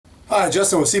Hi,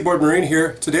 Justin with Seaboard Marine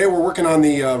here. Today we're working on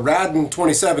the Radon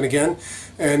 27 again,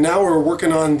 and now we're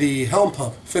working on the helm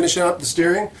pump, finishing up the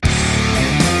steering.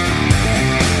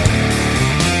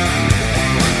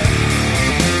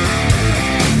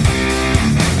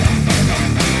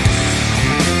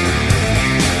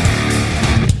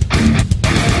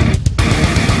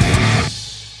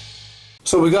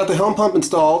 So we got the helm pump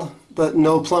installed, but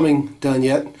no plumbing done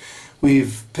yet.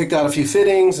 We've picked out a few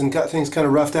fittings and got things kind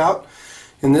of roughed out.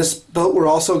 In this boat we're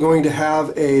also going to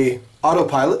have a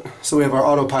autopilot. So we have our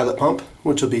autopilot pump,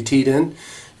 which will be teed in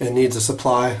and needs a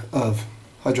supply of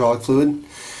hydraulic fluid.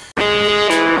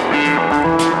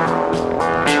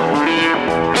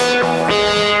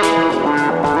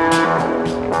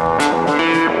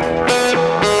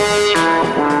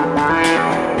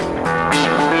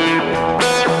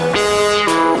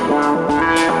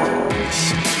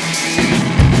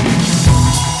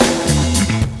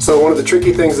 So one of the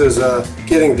tricky things is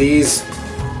getting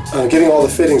all the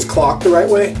fittings clocked the right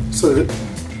way so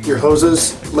that your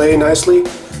hoses lay nicely.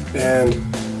 And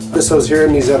this hose here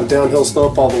needs to have a downhill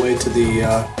slope all the way to the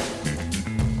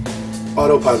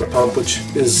autopilot pump, which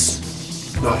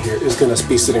is not here, is going to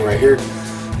be sitting right here.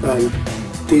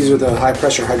 These are the high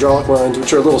pressure hydraulic lines,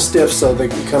 which are a little stiff, so you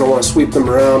kind of want to sweep them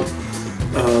around.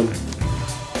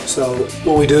 So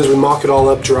what we do is we mock it all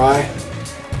up dry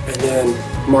and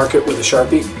then mark it with a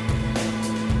Sharpie,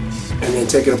 and then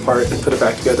take it apart and put it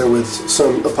back together with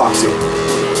some epoxy.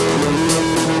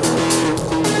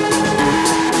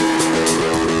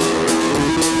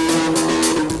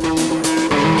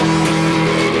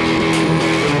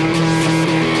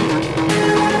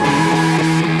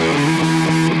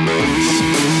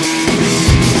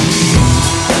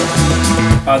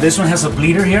 This one has a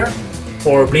bleeder here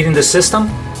for bleeding the system,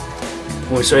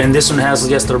 and this one has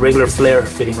just a regular flare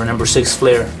fitting, or number 6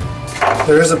 flare.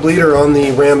 There is a bleeder on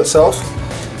the ram itself.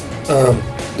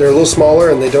 They're a little smaller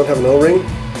and they don't have an O-ring.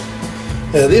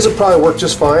 These will probably work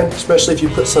just fine, especially if you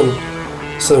put some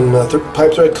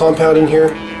pipe thread compound in here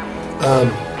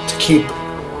to keep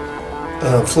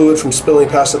fluid from spilling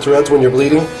past the threads when you're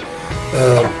bleeding.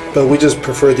 But we just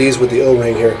prefer these with the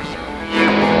O-ring here.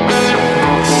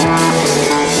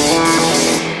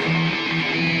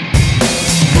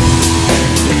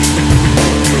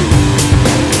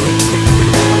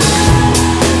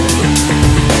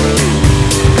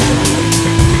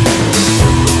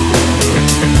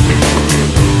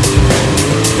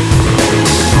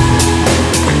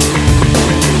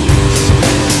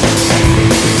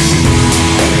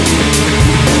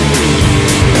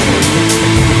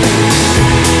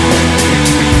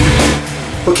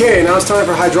 Okay, now it's time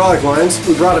for hydraulic lines.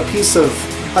 We brought a piece of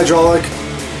hydraulic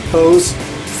hose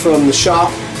from the shop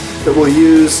that we'll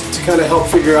use to kind of help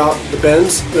figure out the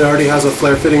bends. It already has a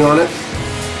flare fitting on it.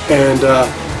 And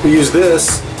we use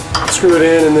this, screw it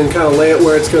in, and then kind of lay it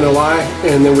where it's going to lie,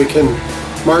 and then we can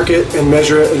mark it and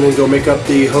measure it and then go make up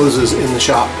the hoses in the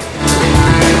shop.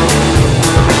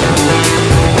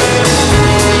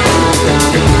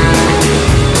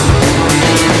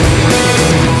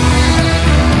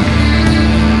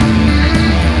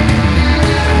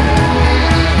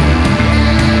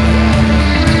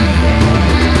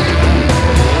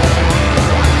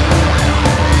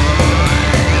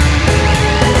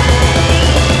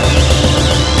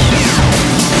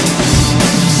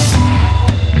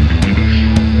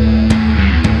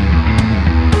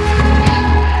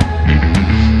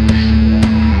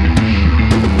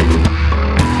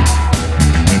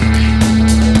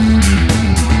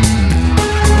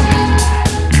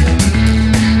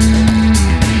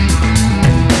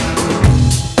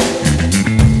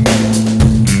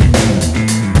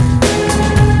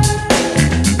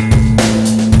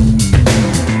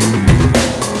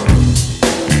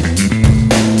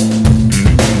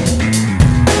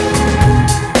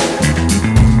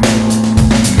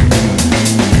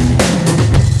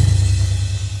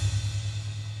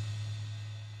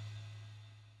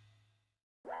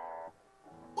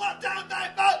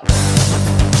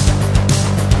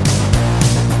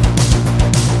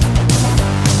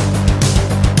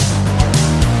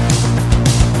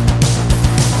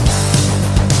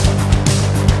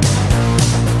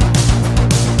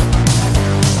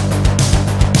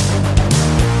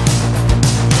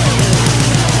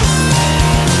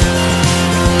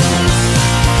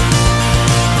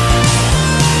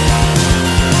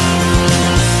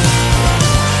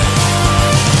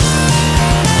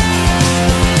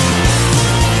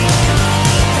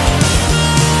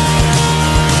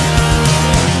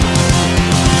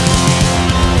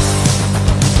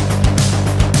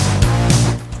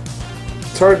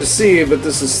 hard to see, but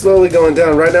this is slowly going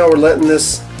down. Right now we're letting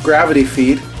this gravity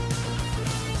feed.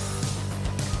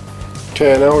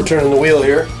 Okay, now we're turning the wheel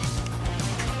here.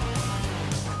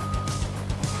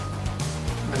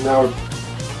 And now we're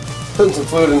putting some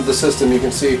fluid into the system. You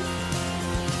can see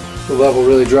the level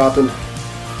really dropping.